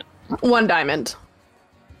 3-minute? 1 diamond.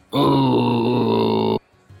 Ooh.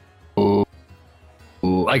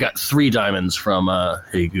 I got 3 diamonds from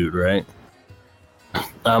HeyGude, right?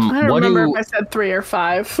 I don't remember if I said 3 or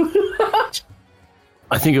 5.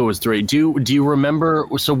 I think it was 3. Do you remember?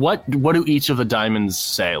 So what do each of the diamonds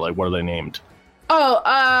say? Like, what are they named?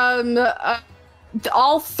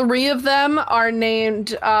 All 3 of them are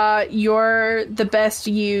named "You're the best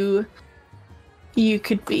you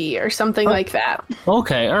could be" or something like that.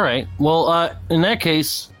 Okay, all right. Well, in that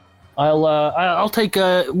case, I'll take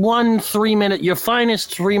a 1 3-minute, your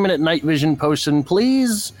finest 3-minute night vision potion,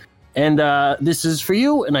 please. And this is for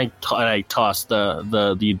you. And I toss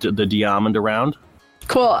the diamond around.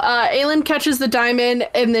 Cool. Aelin catches the diamond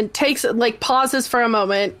and then pauses for a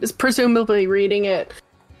moment, is presumably reading it,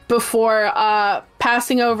 before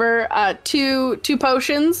passing over 2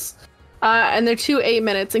 potions. And they're 2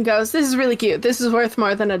 8-minutes, and goes, "This is really cute. This is worth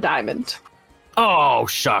more than a diamond." Oh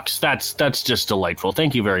shucks, that's just delightful.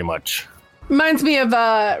 Thank you very much. Reminds me of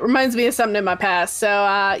something in my past. So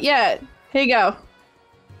yeah, here you go.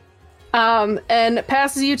 And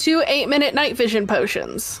passes you 2 8-minute night vision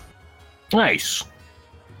potions. Nice.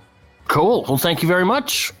 Cool. Well, thank you very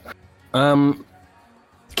much. Can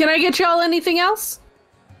I get y'all anything else?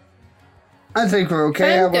 I think we're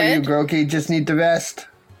okay. I'm How about you, good. Groki? Just need the rest.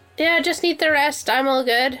 Yeah, just need the rest. I'm all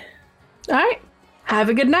good. All right. Have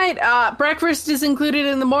a good night. Breakfast is included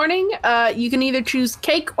in the morning. You can either choose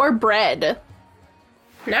cake or bread.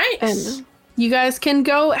 Nice. And you guys can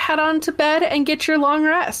go head on to bed and get your long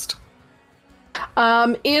rest.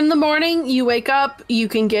 In the morning, you wake up, you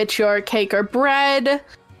can get your cake or bread,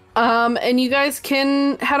 and you guys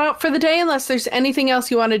can head out for the day unless there's anything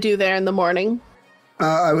else you want to do there in the morning.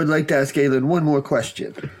 I would like to ask Galen one more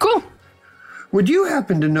question. Cool. Would you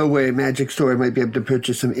happen to know where a magic store I might be able to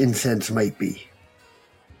purchase some incense might be?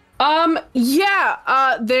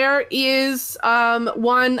 Yeah, there is,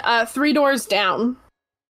 one, 3 doors down.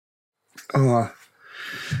 Oh,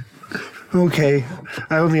 okay.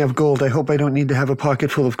 I only have gold. I hope I don't need to have a pocket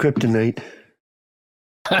full of kryptonite.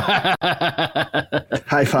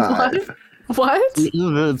 High five. What?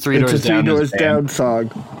 The three It's doors a Three down. Doors Down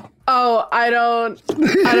song. Oh, I don't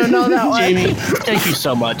know that one. Jamie, thank you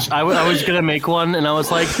so much. I was gonna make one, and I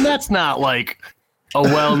was like, that's not like a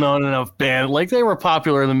well-known enough band. Like they were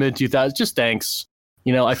popular in the mid 2000s. Just thanks.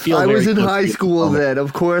 You know, I feel. I very was in close high to school it. then.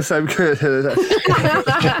 Of course, I'm good.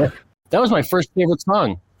 That was my first favorite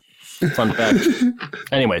song. Fun fact.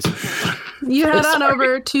 Anyways, You head on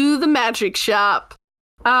over to the magic shop.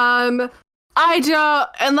 I don't,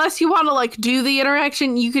 unless you want to like do the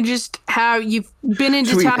interaction, you could just have, you've been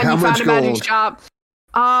into Sweet. town, How you found much a magic gold? shop.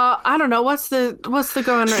 I don't know, what's the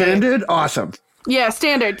going rate? Standard? Awesome. Yeah,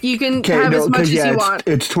 standard. You can Okay, have no, as much as because you want.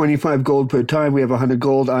 it's 25 gold per time. We have 100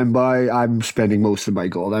 gold. I'm spending most of my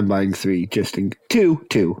gold. I'm buying 3, just in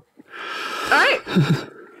two. Alright.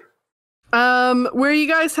 Where are you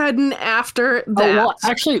guys heading after that? oh, well,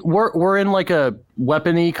 actually, we're in like a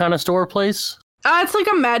weapony kind of store place. It's like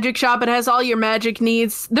a magic shop. It has all your magic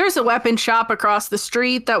needs. There's a weapon shop across the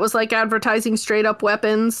street that was like advertising straight up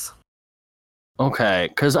weapons. Okay,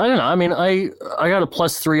 because I don't know. I mean, I got a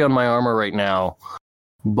 +3 on my armor right now,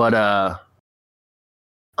 but I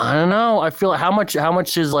don't know. I feel how much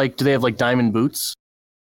is like? Do they have like diamond boots?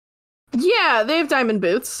 Yeah, they have diamond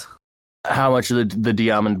boots. How much are the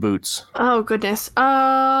diamond boots? Oh goodness.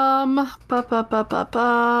 I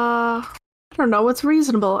don't know what's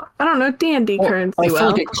reasonable. I don't know dandy currency. I feel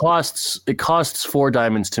well. like it costs 4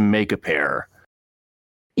 diamonds to make a pair.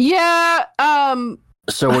 Yeah.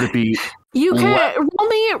 So would it be? You can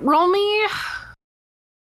roll me.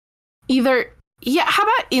 Either. Yeah. How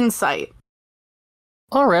about insight?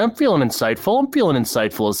 All right, I'm feeling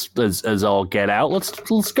insightful. As all get out.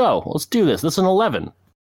 Let's go. Let's do this. This is an 11.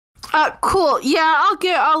 Cool. Yeah,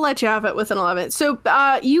 I'll let you have it with an 11. So,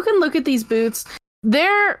 you can look at these boots.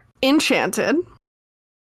 They're enchanted.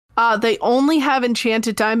 They only have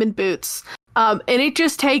enchanted diamond boots. And it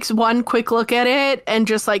just takes one quick look at it and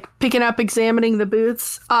just like picking up, examining the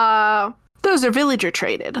boots. Those are villager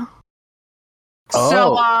traded. Oh,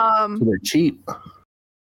 So, they're cheap.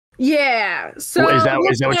 yeah. So Is that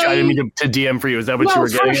what I didn't mean to DM for you? Is that what you were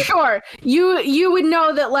getting? For sure. You would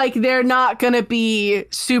know that like they're not gonna be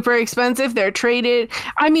super expensive. They're traded.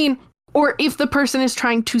 I mean, or if the person is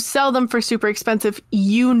trying to sell them for super expensive,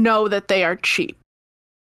 you know that they are cheap.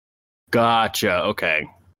 Gotcha. Okay.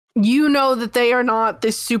 You know that they are not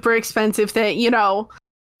this super expensive thing, you know.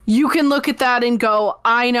 You can look at that and go,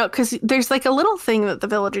 I know, because there's like a little thing that the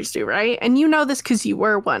villagers do, right? And you know this because you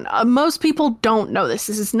were one. Most people don't know this.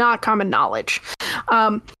 This is not common knowledge.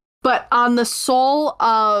 But on the sole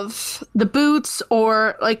of the boots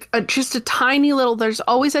or like just a tiny little, there's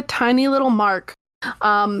always a tiny little mark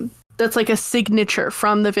that's like a signature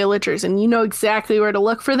from the villagers. And you know exactly where to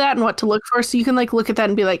look for that and what to look for. So you can like look at that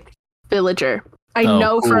and be like, villager. I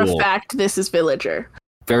know for a fact this is villager.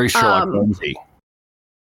 Very Sherlock Holmesy.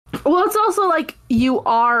 Well, it's also like you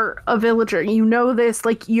are a villager. You know this.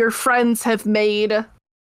 Like your friends have made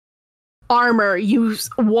armor. You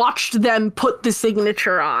watched them put the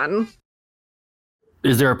signature on.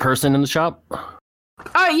 Is there a person in the shop?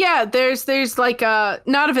 Yeah. There's like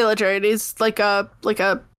not a villager. It is like a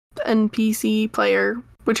NPC player,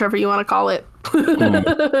 whichever you want to call it.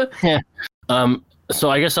 Yeah. So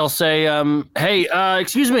I guess I'll say, hey,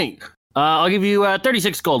 excuse me. I'll give you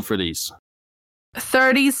 36 gold for these.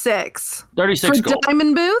 36. 36 for gold.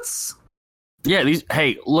 Diamond boots? Yeah, these.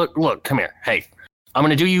 Hey, look, come here. Hey, I'm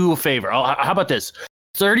gonna do you a favor. How about this?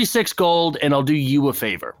 36 gold, and I'll do you a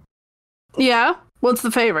favor. Yeah. What's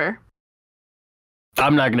the favor?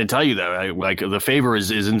 I'm not gonna tell you that. Like the favor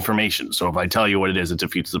is information. So if I tell you what it is, it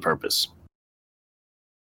defeats the purpose.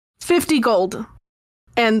 50 gold,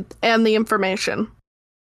 and the information.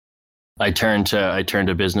 I turn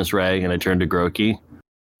to Business Ray and I turn to Groki,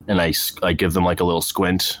 and I give them like a little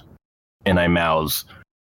squint, and I mouth,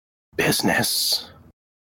 "Business.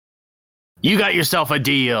 You got yourself a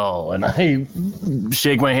deal." And I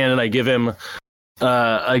shake my hand and I give them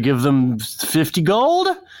 50 gold,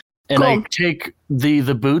 and I take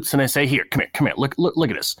the boots and I say, "Here, come here,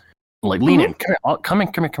 look at this." I'm like, lean in, come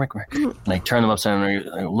here, come here. And I turn them upside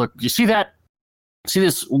down. Look, you see that? See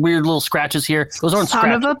this weird little scratches here? Those aren't Son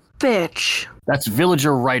scratches. of a bitch. That's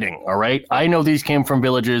villager writing, all right? I know these came from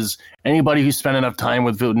villages. Anybody who's spent enough time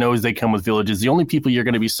with knows they come with villages. The only people you're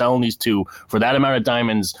going to be selling these to for that amount of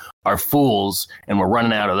diamonds are fools, and we're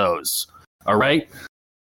running out of those. All right?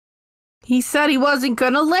 He said he wasn't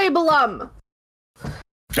going to label them.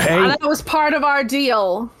 Hey, That was part of our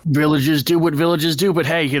deal. villagers do what villagers do, but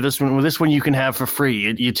hey, here, this one you can have for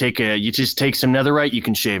free. You just take some netherite, you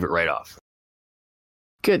can shave it right off.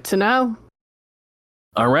 Good to know.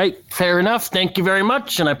 All right, fair enough. Thank you very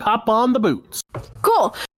much, and I pop on the boots.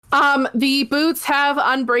 Cool. The boots have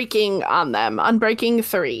unbreaking on them. Unbreaking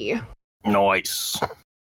 3. Nice.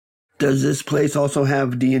 Does this place also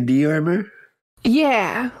have D&D armor?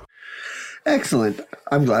 Yeah. Excellent.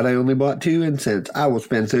 I'm glad I only bought 2 incense. I will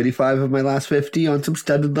spend 35 of my last 50 on some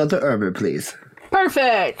studded leather armor, please.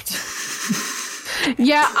 Perfect.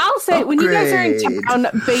 Yeah, I'll say when you guys are in Upgrade.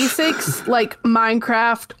 town, basics like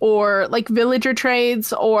Minecraft or like villager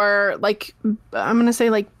trades or like I'm gonna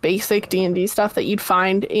say like basic D&D stuff that you'd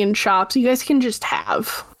find in shops, you guys can just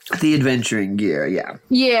have. The adventuring gear, yeah.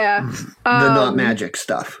 Yeah. The not magic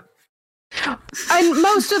stuff. And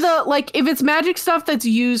most of the like if it's magic stuff that's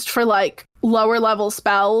used for like lower level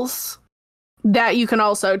spells, that you can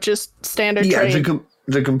also just standard Yeah, trade.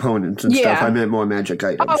 the components and Yeah. stuff. I meant more magic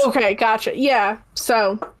items. Oh, okay, gotcha. Yeah,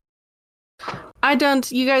 so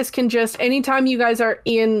you guys can just, anytime you guys are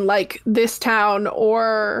in, like, this town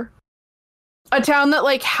or a town that,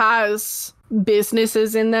 like, has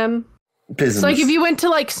businesses in them. Business. So, like, if you went to,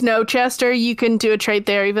 like, Snowchester, you can do a trade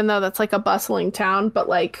there, even though that's, like, a bustling town, but,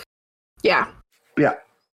 like, yeah. Yeah.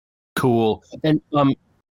 Cool.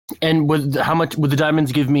 And would the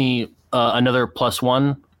diamonds give me another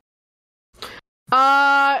 +1?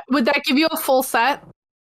 Would that give you a full set?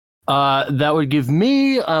 That would give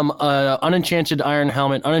me unenchanted iron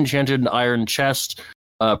helmet, unenchanted iron chest,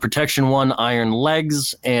 protection 1 iron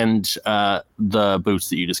legs, and the boots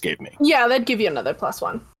that you just gave me. Yeah, that'd give you another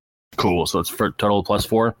 +1. Cool. So it's for total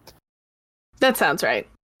 +4. That sounds right.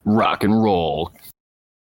 Rock and roll.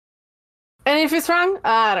 And if it's wrong,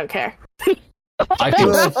 I don't care. I can.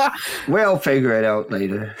 We'll figure it out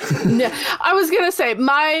later. Yeah, I was gonna say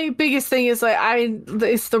my biggest thing is like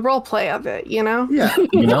it's the role play of it, you know. Yeah.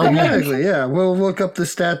 You know, Exactly, yeah. We'll look up the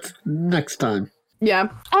stats next time. Yeah.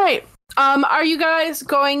 All right. Are you guys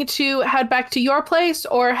going to head back to your place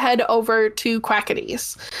or head over to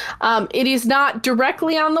Quackity's? It is not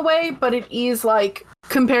directly on the way, but it is like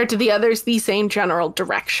compared to the others, the same general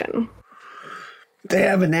direction. They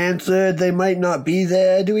haven't answered. They might not be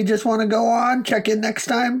there. Do we just want to go on? Check in next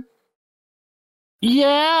time?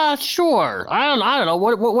 Yeah, sure. I don't know.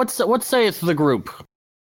 What saith the group?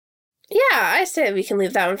 Yeah, I say we can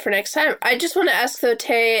leave that one for next time. I just want to ask though,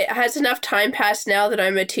 Tay, has enough time passed now that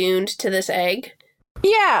I'm attuned to this egg?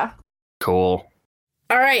 Yeah. Cool.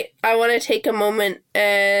 All right, I want to take a moment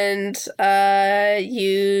and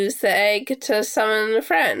use the egg to summon a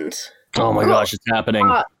friend. Oh my gosh, it's happening.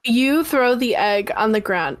 You throw the egg on the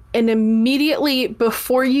ground, and immediately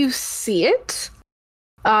before you see it,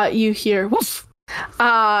 you hear woof,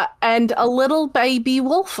 and a little baby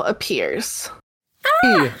wolf appears.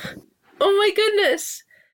 Hey. Oh my goodness!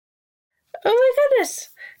 Oh my goodness!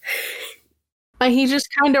 He just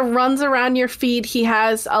kind of runs around your feet. He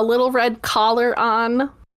has a little red collar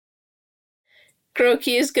on.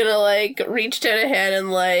 Groki is gonna like reach down a hand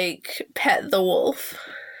and like pet the wolf.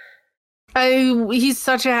 He's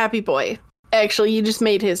such a happy boy. Actually, you just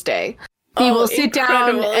made his day. He will sit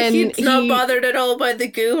down and he's not bothered at all by the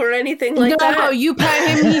goo or anything like that. No, you pet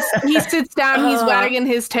him. He sits down. He's wagging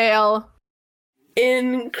his tail.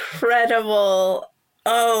 Incredible.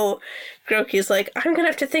 Oh, Groki's like, I'm gonna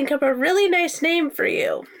have to think up a really nice name for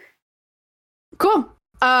you. Cool.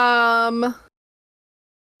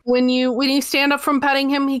 When you stand up from petting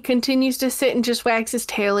him, he continues to sit and just wags his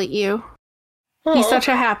tail at you. He's such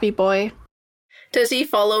a happy boy. Does he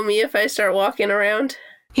follow me if I start walking around?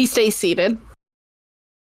 He stays seated.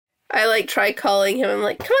 I like try calling him. I'm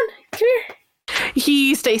like, come on, come here.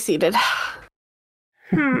 He stays seated.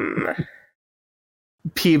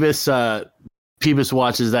 Peebus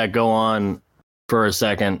watches that go on for a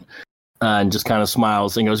second and just kind of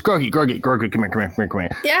smiles and goes, Groki, come here.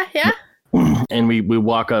 Yeah. And we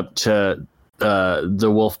walk up to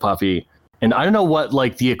the wolf puppy. And I don't know what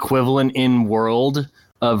like the equivalent in world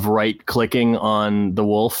of right clicking on the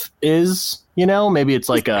wolf is, you know, maybe it's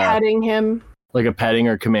like petting him. Like a petting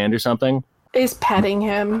or command or something. Is petting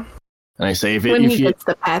him. And I say when he gets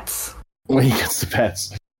the pets. When he gets the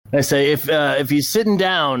pets. I say if he's sitting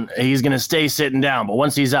down, he's gonna stay sitting down, but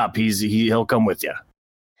once he's up, he'll come with you.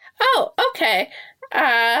 Oh, okay.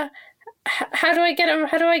 how do I get him?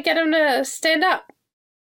 How do I get him to stand up?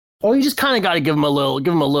 Oh, you just kind of got to give him a little, you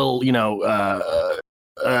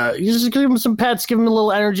just give him some pets, give him a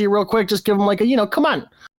little energy real quick. Just give him like come on.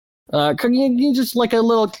 Can you just like a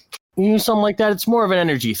little, something like that. It's more of an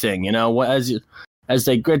energy thing, as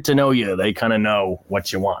they get to know you, they kind of know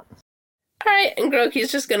what you want. All right, and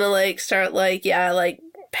Groki's just gonna like start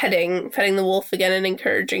petting the wolf again and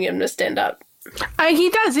encouraging him to stand up. He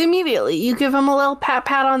does immediately. You give him a little pat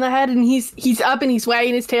on the head, and he's up and he's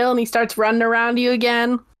wagging his tail and he starts running around you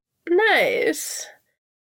again. Nice,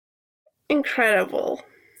 incredible.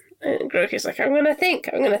 And Groki's like, I'm gonna think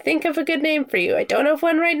of a good name for you. I don't have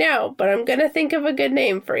one right now, but I'm gonna think of a good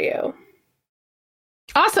name for you.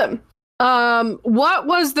 Awesome. What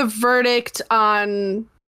was the verdict on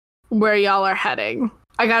where y'all are heading?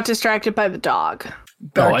 I got distracted by the dog.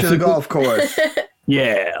 Back to the golf course.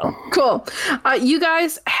 Yeah. Cool. You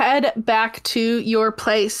guys head back to your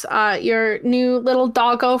place. Your new little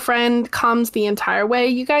doggo friend comes the entire way.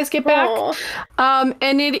 You guys get back.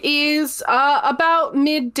 And it is about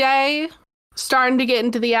midday, starting to get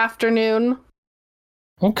into the afternoon.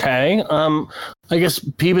 Okay. I guess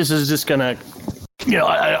Peebus is just gonna,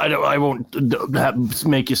 I won't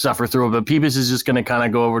make you suffer through it, but Peebus is just gonna kind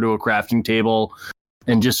of go over to a crafting table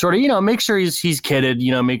and just sort of, make sure he's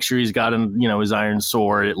kitted, make sure he's got his iron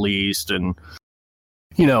sword at least, and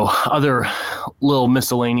other little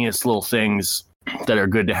miscellaneous little things that are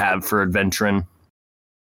good to have for adventuring.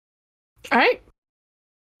 All right.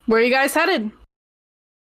 Where are you guys headed?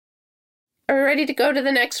 Are we ready to go to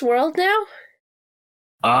the next world now?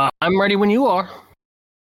 I'm ready when you are.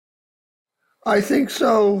 I think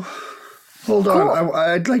so. Hold on.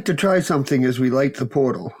 I'd like to try something as we light the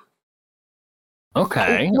portal.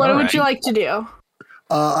 Okay. What would you like to do?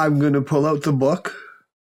 I'm going to pull out the book,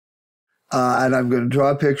 and I'm going to draw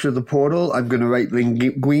a picture of the portal. I'm going to write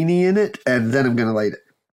Linguini in it, and then I'm going to light it.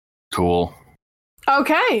 Cool.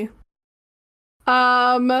 Okay.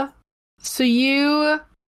 So you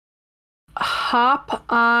hop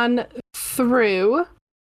on through.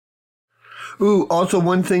 Ooh, also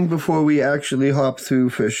one thing before we actually hop through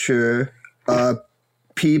for sure.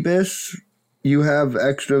 Peebus, you have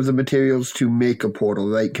extra of the materials to make a portal,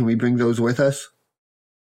 right? Can we bring those with us?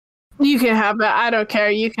 You can have it. I don't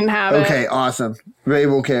care. You can have it. Okay, awesome. Ray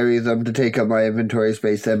will carry them to take up my inventory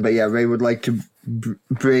space then. But yeah, Ray would like to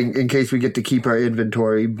bring, in case we get to keep our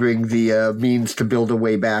inventory, bring the means to build a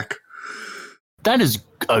way back. That is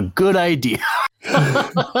a good idea.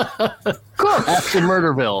 Cool. After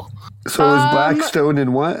Murderville. So is Blackstone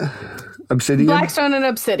and what? Obsidian? Blackstone and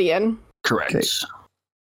Obsidian. Correct. Okay.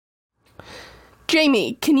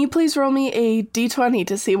 Jamie, can you please roll me a d20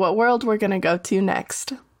 to see what world we're going to go to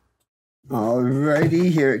next? Alrighty,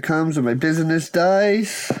 here it comes with my business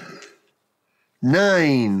dice.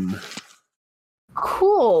 9.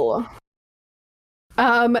 Cool.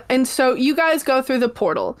 And so you guys go through the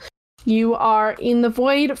portal. You are in the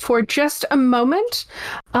void for just a moment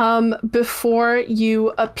before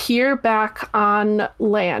you appear back on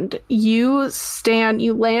land. You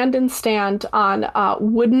land and stand on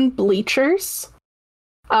wooden bleachers.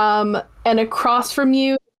 And across from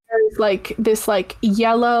you, there's like this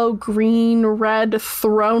yellow, green, red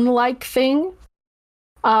throne-like thing.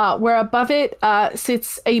 Where above it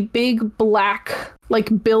sits a big black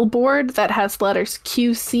billboard that has letters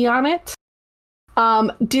QC on it.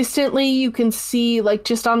 Distantly, you can see,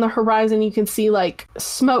 just on the horizon, you can see,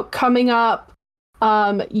 smoke coming up.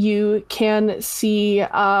 You can see,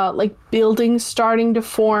 buildings starting to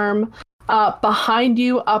form. Behind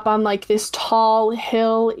you, up on, this tall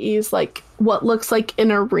hill, is, what looks like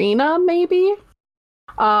an arena, maybe?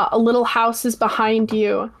 A little house is behind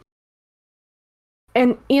you.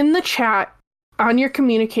 And in the chat, on your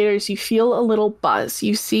communicators, you feel a little buzz.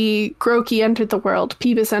 You see Groki entered the world,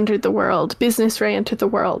 Peebus entered the world, Business Ray entered the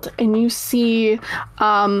world, and you see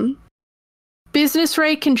Business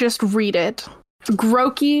Ray can just read it.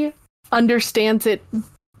 Groki understands it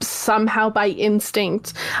somehow by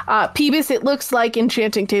instinct. Peebus, it looks like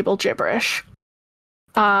enchanting table gibberish.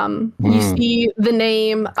 You see the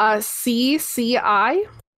name CCI.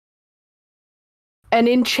 And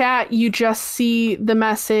in chat, you just see the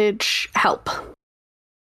message, help.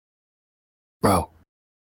 Bro.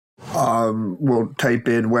 We'll type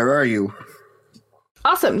in, where are you?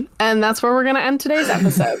 Awesome. And that's where we're going to end today's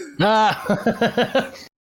episode.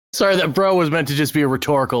 Sorry, that bro was meant to just be a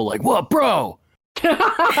rhetorical, what, bro?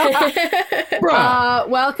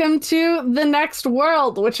 Welcome to the next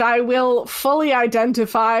world, which I will fully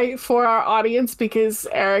identify for our audience because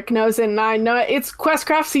Eric knows it and I know it. It's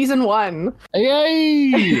Questcraft Season 1.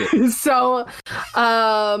 Yay! So,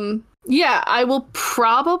 Yeah, I will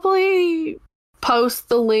probably post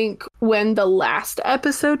the link when the last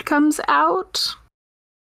episode comes out.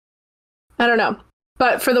 I don't know.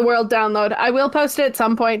 But for the world download, I will post it at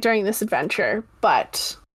some point during this adventure,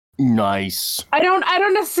 but Nice. I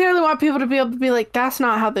don't necessarily want people to be able to be like, that's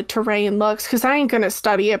not how the terrain looks, because I ain't gonna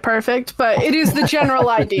study it perfect, but it is the general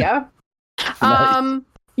idea. Nice.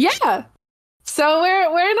 Yeah. So we're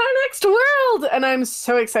in our next world, and I'm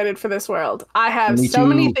so excited for this world. I have Me so too.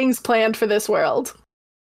 many things planned for this world.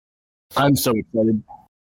 I'm so excited.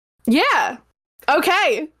 Yeah.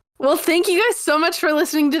 Okay. Well, thank you guys so much for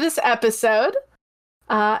listening to this episode.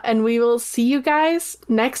 And we will see you guys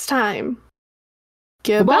next time.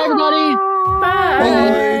 Goodbye, everybody.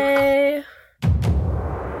 Bye.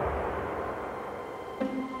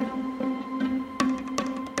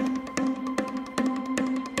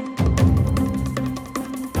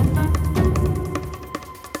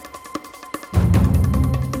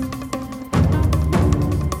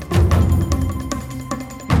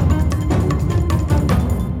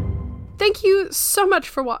 Thank you so much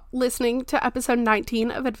for listening to episode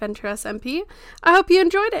 19 of Adventure SMP. I hope you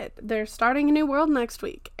enjoyed it. They're starting a new world next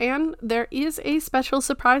week, and there is a special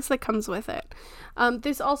surprise that comes with it.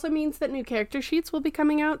 This also means that new character sheets will be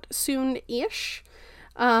coming out soon-ish.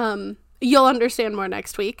 You'll understand more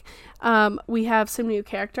next week. We have some new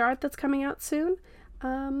character art that's coming out soon.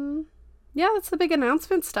 Yeah, that's the big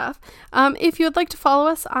announcement stuff. If you would like to follow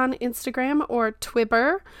us on Instagram or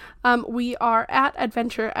Twitter, we are at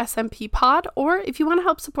Adventure SMP Pod, or if you want to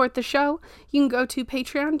help support the show, you can go to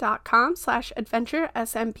patreon.com/Adventure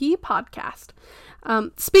SMP Podcast.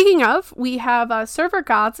 Speaking of, we have Server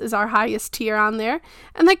Gods is our highest tier on there,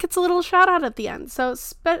 and that gets a little shout out at the end. So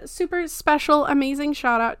super special, amazing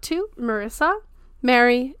shout out to Marissa,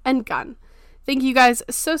 Mary, and Gunn. Thank you guys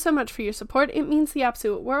so much for your support. It means the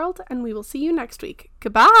absolute world, and we will see you next week.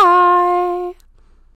 Goodbye!